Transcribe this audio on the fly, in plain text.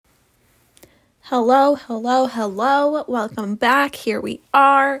Hello, hello, hello. Welcome back. Here we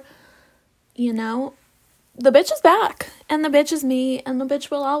are. The bitch is back, and the bitch is me, and the bitch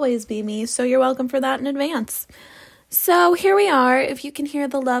will always be me, so you're welcome for that in advance. So here we are. If you can hear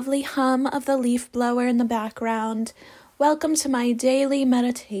the lovely hum of the leaf blower in the background, welcome to my daily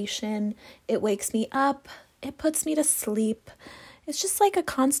meditation. It wakes me up. It puts me to sleep. It's just like a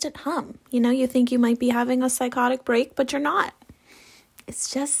constant hum. You think you might be having a psychotic break, but you're not.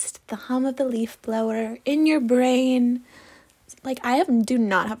 It's just the hum of the leaf blower in your brain. Do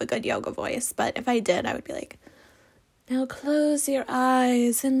not have a good yoga voice, but if I did, I would be like, now close your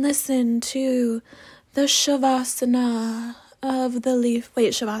eyes and listen to the Shavasana of the leaf.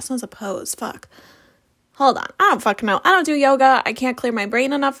 Wait, Shavasana's a pose. Fuck. Hold on. I don't fucking know. I don't do yoga. I can't clear my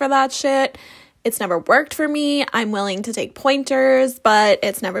brain enough for that shit. It's never worked for me. I'm willing to take pointers, but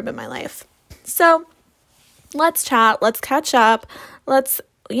it's never been my life. So let's chat. Let's catch up. I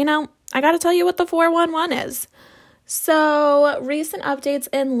got to tell you what the 411 is. So, recent updates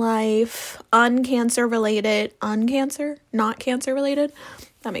in life, not cancer related.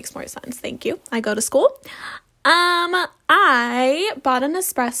 That makes more sense. Thank you. I go to school. I bought an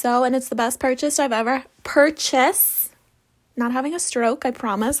espresso, and it's the best purchase I've ever purchased. Not having a stroke, I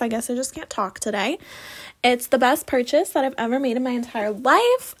promise. I guess I just can't talk today. It's the best purchase that I've ever made in my entire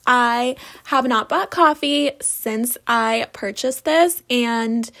life. I have not bought coffee since I purchased this,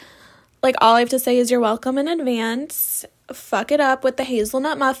 and all I have to say is you're welcome in advance. Fuck it up with the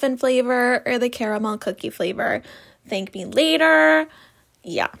hazelnut muffin flavor or the caramel cookie flavor. Thank me later.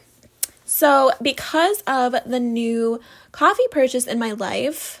 Yeah. So because of the new coffee purchase in my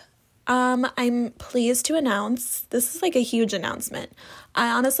life, I'm pleased to announce, this is a huge announcement.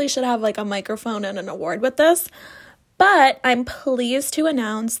 I honestly should have a microphone and an award with this, but I'm pleased to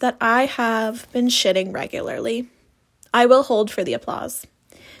announce that I have been shitting regularly. I will hold for the applause.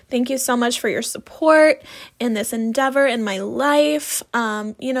 Thank you so much for your support in this endeavor in my life.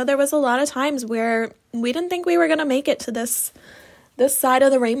 There was a lot of times where we didn't think we were going to make it to this side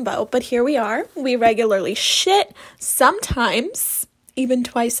of the rainbow, but here we are. We regularly shit, sometimes even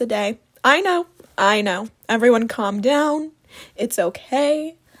twice a day. I know. Everyone calm down. It's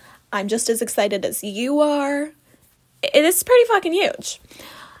okay. I'm just as excited as you are. It is pretty fucking huge.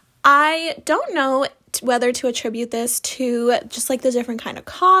 I don't know whether to attribute this to just the different kind of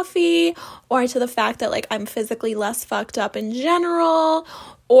coffee, or to the fact that I'm physically less fucked up in general,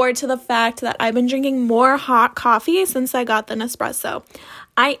 or to the fact that I've been drinking more hot coffee since I got the Nespresso.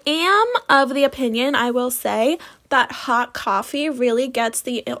 I am of the opinion, I will say, that hot coffee really gets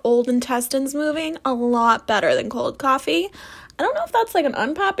the old intestines moving a lot better than cold coffee. I don't know if that's an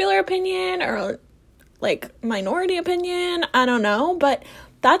unpopular opinion or minority opinion. I don't know, but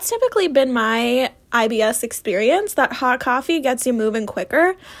that's typically been my IBS experience, that hot coffee gets you moving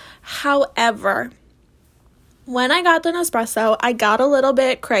quicker. However, when I got the Nespresso, I got a little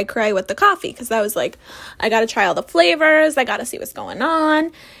bit cray-cray with the coffee because I was I got to try all the flavors. I got to see what's going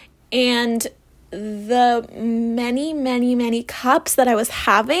on. And the many, many, many cups that I was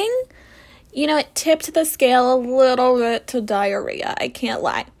having, it tipped the scale a little bit to diarrhea. I can't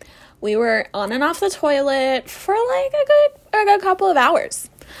lie. We were on and off the toilet for a good couple of hours.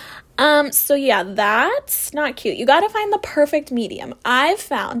 So yeah, that's not cute. You gotta find the perfect medium. I've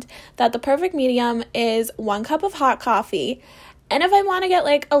found that the perfect medium is 1 cup of hot coffee. And if I want to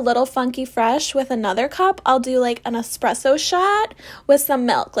get a little funky fresh with another cup, I'll do an espresso shot with some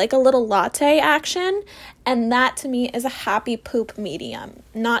milk, a little latte action. And that to me is a happy poop medium.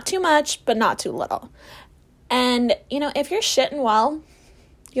 Not too much, but not too little. And, if you're shitting well,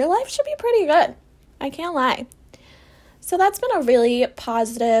 your life should be pretty good. I can't lie. So that's been a really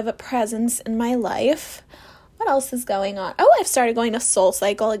positive presence in my life. What else is going on? Oh, I've started going to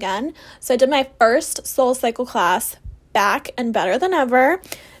SoulCycle again. So I did my first SoulCycle class, back and better than ever,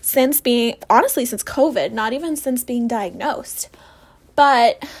 since COVID, not even since being diagnosed.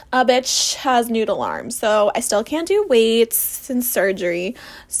 But a bitch has noodle arms, so I still can't do weights since surgery.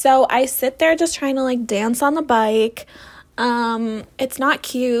 So I sit there just trying to dance on the bike. It's not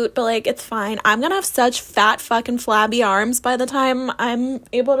cute, but it's fine. I'm gonna have such fat fucking flabby arms by the time I'm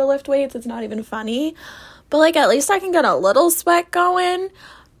able to lift weights. It's not even funny. But at least I can get a little sweat going.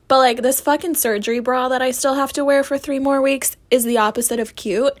 But this fucking surgery bra that I still have to wear for 3 more weeks is the opposite of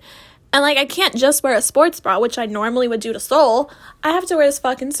cute. And I can't just wear a sports bra, which I normally would do to Soul. I have to wear this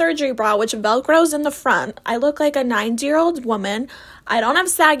fucking surgery bra, which velcros in the front. I look like a 90-year-old woman. I don't have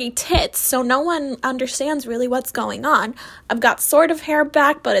saggy tits, so no one understands really what's going on. I've got sort of hair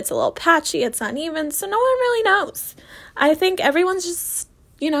back, but it's a little patchy, it's uneven, so no one really knows. I think everyone's just,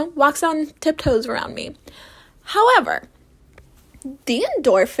 walks on tiptoes around me. However, the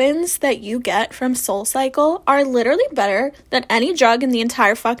endorphins that you get from SoulCycle are literally better than any drug in the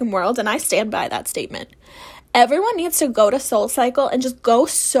entire fucking world, and I stand by that statement. Everyone needs to go to SoulCycle and just go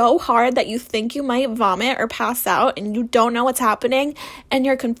so hard that you think you might vomit or pass out and you don't know what's happening and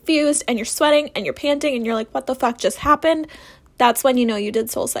you're confused and you're sweating and you're panting and you're like, what the fuck just happened? That's when you know you did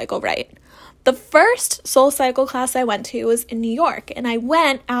SoulCycle right. The first SoulCycle class I went to was in New York, and I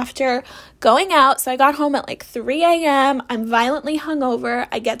went after going out, so I got home at like 3 a.m., I'm violently hungover,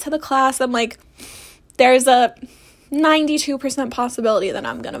 I get to the class, I'm like, there's a 92% possibility that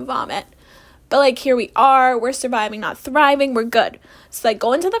I'm gonna vomit, but like, here we are, we're surviving, not thriving, we're good. So I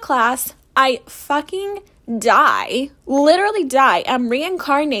go into the class, I fucking die, literally die, I'm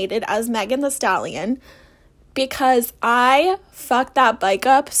reincarnated as Megan Thee Stallion, because I fucked that bike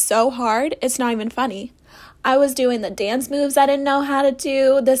up so hard, it's not even funny. I was doing the dance moves I didn't know how to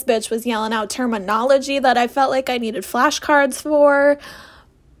do. This bitch was yelling out terminology that I felt like I needed flashcards for.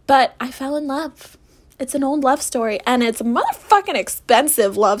 But I fell in love. It's an old love story, and it's a motherfucking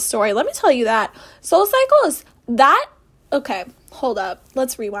expensive love story. Let me tell you that. SoulCycle is that... Okay, hold up.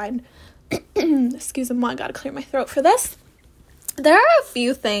 Let's rewind. Excuse me, I gotta clear my throat for this. There are a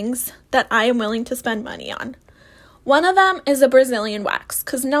few things that I am willing to spend money on. One of them is a Brazilian wax,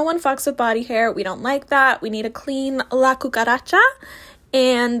 because no one fucks with body hair. We don't like that. We need a clean la cucaracha,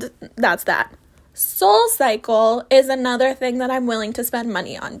 and that's that. SoulCycle is another thing that I'm willing to spend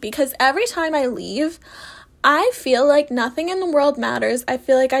money on, because every time I leave, I feel like nothing in the world matters. I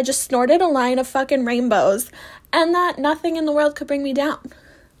feel like I just snorted a line of fucking rainbows, and that nothing in the world could bring me down.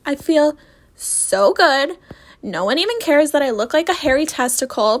 I feel so good. No one even cares that I look like a hairy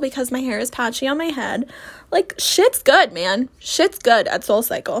testicle because my hair is patchy on my head. Like, shit's good, man. Shit's good at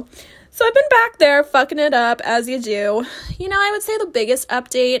SoulCycle. So I've been back there fucking it up, as you do. You know, I would say the biggest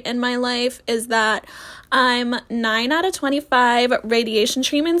update in my life is that I'm 9 out of 25 radiation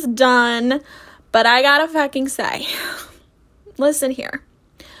treatments done. But I gotta fucking say, listen here.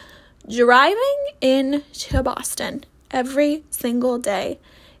 Driving into Boston every single day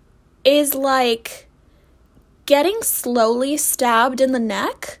is like getting slowly stabbed in the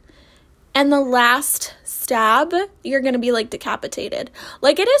neck, and the last stab, you're gonna be like decapitated.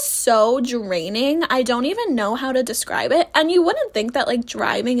 Like, it is so draining. I don't even know how to describe it. And you wouldn't think that like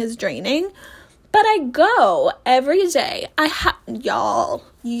driving is draining, but I go every day. Y'all,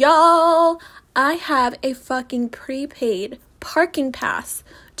 I have a fucking prepaid parking pass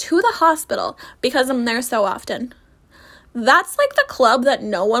to the hospital because I'm there so often. That's like the club that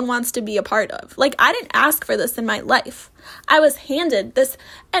no one wants to be a part of. Like, I didn't ask for this in my life. I was handed this.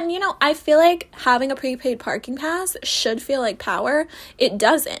 And, you know, I feel like having a prepaid parking pass should feel like power. It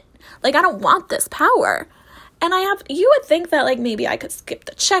doesn't. Like, I don't want this power. And you would think that, like, maybe I could skip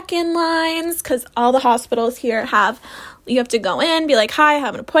the check-in lines, because all the hospitals here you have to go in, be like, hi, I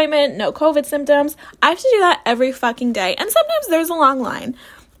have an appointment, no COVID symptoms. I have to do that every fucking day. And sometimes there's a long line.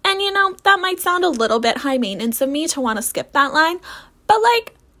 And, you know, that might sound a little bit high maintenance of me to want to skip that line. But,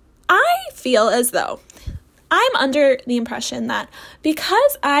 like, I feel as though I'm under the impression that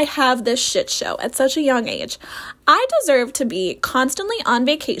because I have this shit show at such a young age, I deserve to be constantly on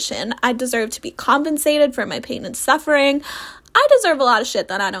vacation. I deserve to be compensated for my pain and suffering. I deserve a lot of shit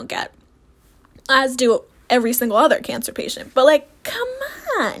that I don't get, as do every single other cancer patient. But, like, come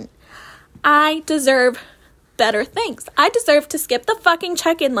on. I deserve better things. I deserve to skip the fucking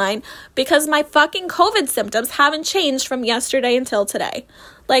check-in line because my fucking COVID symptoms haven't changed from yesterday until today.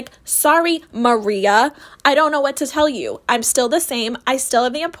 Like, sorry, Maria. I don't know what to tell you. I'm still the same. I still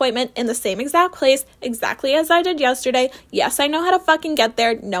have the appointment in the same exact place, exactly as I did yesterday. Yes, I know how to fucking get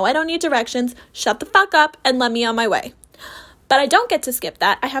there. No, I don't need directions. Shut the fuck up and let me on my way. But I don't get to skip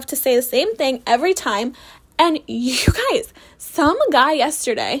that. I have to say the same thing every time. And you guys, some guy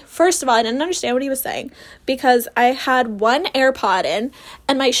yesterday, first of all, I didn't understand what he was saying because I had one AirPod in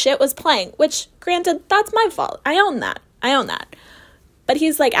and my shit was playing, which, granted, that's my fault. I own that. But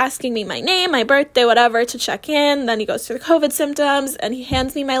he's like asking me my name, my birthday, whatever, to check in. Then he goes through the COVID symptoms and he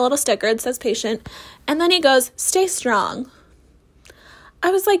hands me my little sticker. It says patient. And then he goes, stay strong. I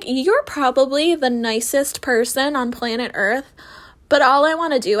was like, you're probably the nicest person on planet Earth. But all I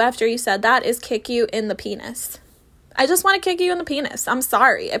want to do after you said that is kick you in the penis. I just want to kick you in the penis. I'm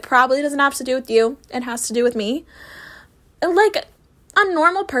sorry. It probably doesn't have to do with you. It has to do with me. Like, a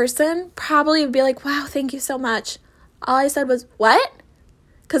normal person probably would be like, wow, thank you so much. All I said was, what?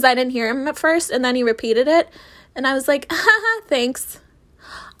 Because I didn't hear him at first, and then he repeated it. And I was like, haha, thanks.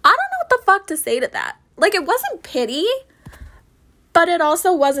 I don't know what the fuck to say to that. Like, it wasn't pity, but it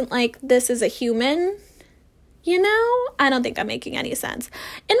also wasn't like, this is a human. I don't think I'm making any sense.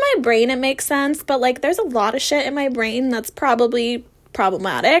 In my brain, it makes sense, but, like, there's a lot of shit in my brain that's probably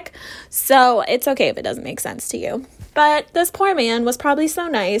problematic, so it's okay if it doesn't make sense to you. But this poor man was probably so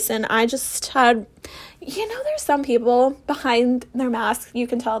nice, and I just had, there's some people behind their mask, you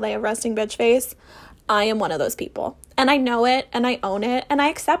can tell they have resting bitch face. I am one of those people, and I know it, and I own it, and I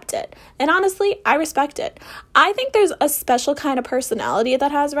accept it, and honestly, I respect it. I think there's a special kind of personality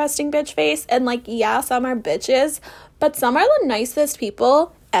that has resting bitch face, and, like, yeah, some are bitches, but some are the nicest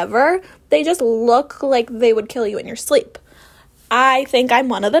people ever. They just look like they would kill you in your sleep. I think I'm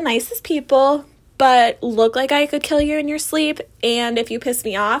one of the nicest people, but look like I could kill you in your sleep, and if you piss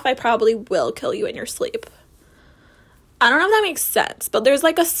me off, I probably will kill you in your sleep. I don't know if that makes sense, but there's,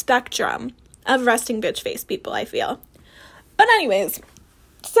 like, a spectrum of resting bitch face people, I feel. But anyways,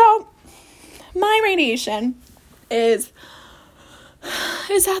 so my radiation is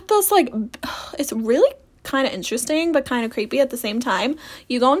at this, like, it's really kind of interesting, but kind of creepy at the same time.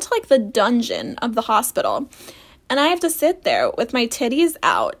 You go into, like, the dungeon of the hospital, and I have to sit there with my titties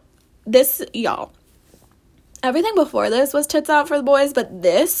out. This, y'all, everything before this was tits out for the boys, but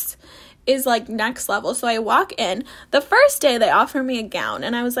this is, like, next level. So I walk in. The first day they offer me a gown,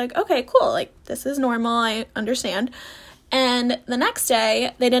 and I was like, okay, cool, like, this is normal, I understand. And the next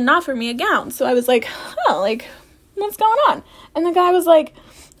day they didn't offer me a gown, so I was like, like, what's going on? And the guy was like,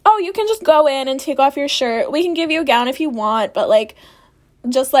 oh, you can just go in and take off your shirt, we can give you a gown if you want, but, like,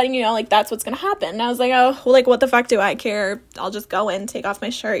 just letting you know, like, that's what's gonna happen. And I was like, oh, well, like, what the fuck do I care? I'll just go in, take off my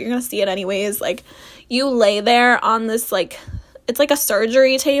shirt, you're gonna see it anyways. Like, you lay there on this, like, it's like a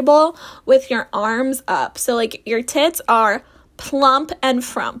surgery table with your arms up. So, like, your tits are plump and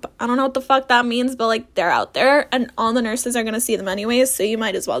frump. I don't know what the fuck that means, but, like, they're out there, and all the nurses are going to see them anyways, so you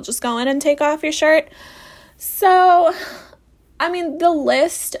might as well just go in and take off your shirt. So, I mean, the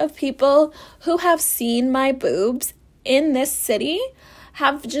list of people who have seen my boobs in this city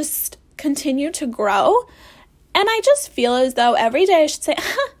have just continued to grow, and I just feel as though every day I should say,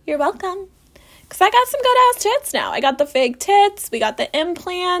 you're welcome. Because I got some good-ass tits now. I got the fake tits. We got the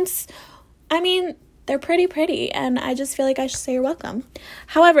implants. I mean, they're pretty, and I just feel like I should say you're welcome.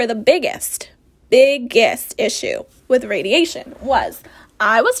 However, the biggest issue with radiation was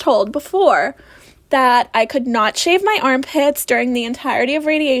I was told before that I could not shave my armpits during the entirety of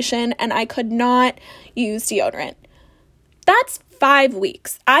radiation, and I could not use deodorant. That's 5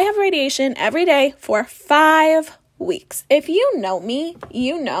 weeks. I have radiation every day for 5 weeks. If you know me,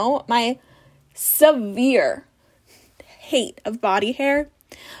 you know my severe hate of body hair.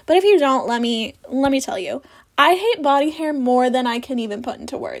 But if you don't, let me tell you, I hate body hair more than I can even put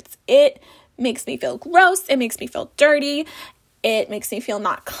into words. It makes me feel gross. It makes me feel dirty. It makes me feel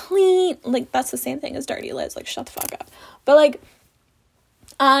not clean. Like, that's the same thing as dirty, Liz. Like, shut the fuck up. But, like,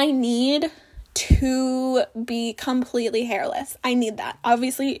 I need to be completely hairless. I need that.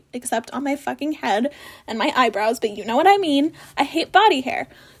 Obviously, except on my fucking head and my eyebrows, but you know what I mean. I hate body hair.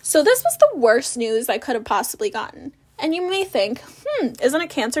 So this was the worst news I could have possibly gotten. And you may think, isn't a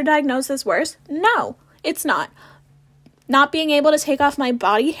cancer diagnosis worse? No, it's not. Not being able to take off my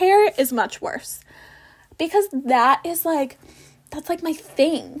body hair is much worse. Because that's like my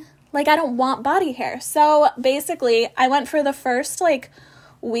thing. Like, I don't want body hair. So basically, I went for the first, like,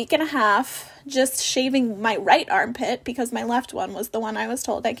 week and a half just shaving my right armpit because my left one was the one I was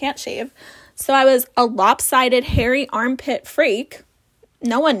told I can't shave. So I was a lopsided, hairy armpit freak.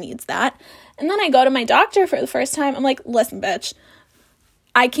 No one needs that. And then I go to my doctor for the first time. I'm like, listen, bitch,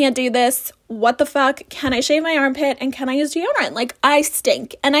 I can't do this. What the fuck? Can I shave my armpit and can I use deodorant? Like, I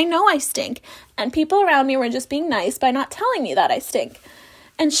stink, and I know I stink. And people around me were just being nice by not telling me that I stink.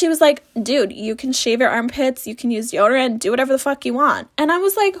 And she was like, dude, you can shave your armpits, you can use deodorant, do whatever the fuck you want. And I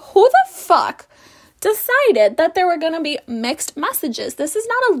was like, who the fuck decided that there were going to be mixed messages? This is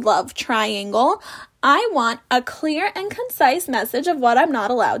not a love triangle. I want a clear and concise message of what I'm not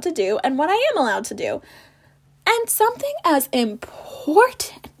allowed to do and what I am allowed to do. And something as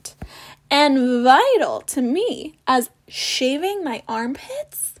important and vital to me as shaving my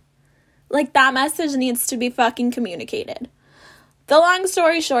armpits, like, that message needs to be fucking communicated. The long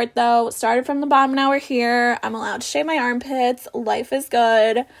story short, though, started from the bottom, now we're here. I'm allowed to shave my armpits. Life is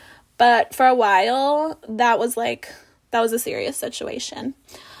good. But for a while, that was a serious situation.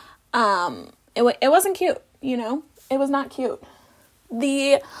 It wasn't cute, you know? It was not cute.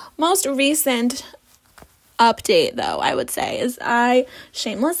 The most recent update, though, I would say, is I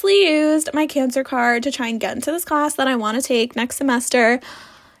shamelessly used my cancer card to try and get into this class that I want to take next semester.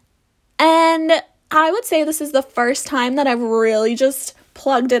 And I would say this is the first time that I've really just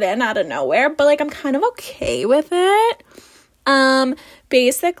plugged it in out of nowhere, but, like, I'm kind of okay with it.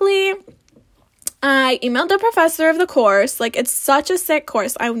 Basically, I emailed the professor of the course. Like, it's such a sick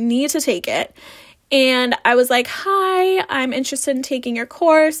course. I need to take it. And I was like, hi, I'm interested in taking your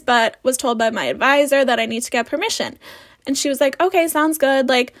course, but was told by my advisor that I need to get permission. And she was like, okay, sounds good.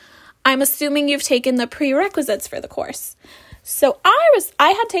 Like, I'm assuming you've taken the prerequisites for the course. So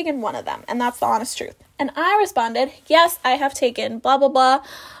I had taken one of them, and that's the honest truth. And I responded, yes, I have taken blah, blah, blah.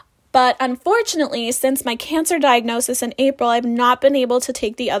 But unfortunately, since my cancer diagnosis in April, I've not been able to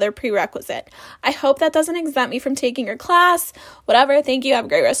take the other prerequisite. I hope that doesn't exempt me from taking your class. Whatever. Thank you. Have a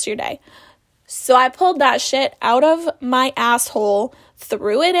great rest of your day. So I pulled that shit out of my asshole,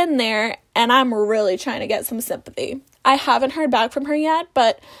 threw it in there, and I'm really trying to get some sympathy. I haven't heard back from her yet,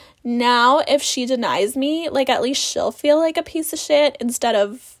 but now if she denies me, like, at least she'll feel like a piece of shit instead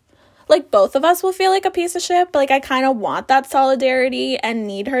of, like, both of us will feel like a piece of shit. But, like, I kind of want that solidarity and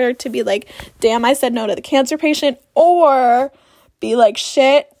need her to be like, damn, I said no to the cancer patient, or be like,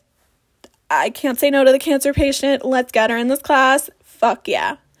 shit, I can't say no to the cancer patient. Let's get her in this class. Fuck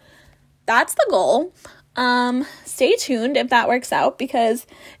yeah. That's the goal. Stay tuned if that works out, because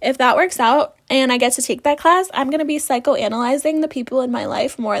if that works out and I get to take that class, I'm going to be psychoanalyzing the people in my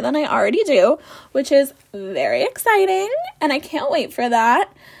life more than I already do, which is very exciting, and I can't wait for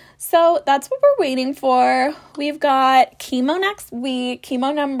that. So that's what we're waiting for. We've got chemo next week,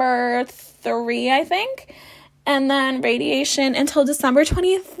 chemo number 3, I think, and then radiation until December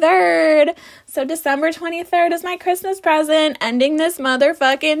 23rd. So December 23rd is my Christmas present, ending this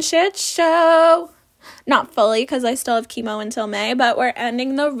motherfucking shit show. Not fully, because I still have chemo until May, but we're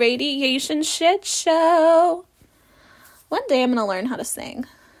ending the radiation shit show. One day I'm going to learn how to sing,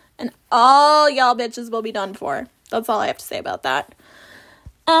 and all y'all bitches will be done for. That's all I have to say about that.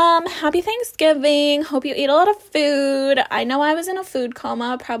 Happy Thanksgiving. Hope you ate a lot of food. I know I was in a food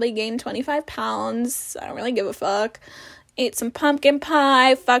coma, probably gained 25 pounds. I don't really give a fuck. Ate some pumpkin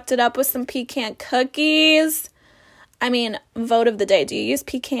pie, fucked it up with some pecan cookies. I mean, vote of the day. Do you use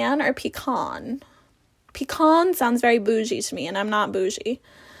pecan or pecan? Pecan sounds very bougie to me, and I'm not bougie.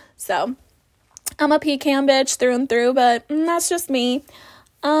 So, I'm a pecan bitch through and through, but that's just me.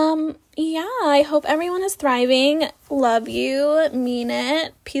 Yeah, I hope everyone is thriving. Love you. Mean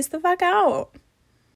it. Peace the fuck out.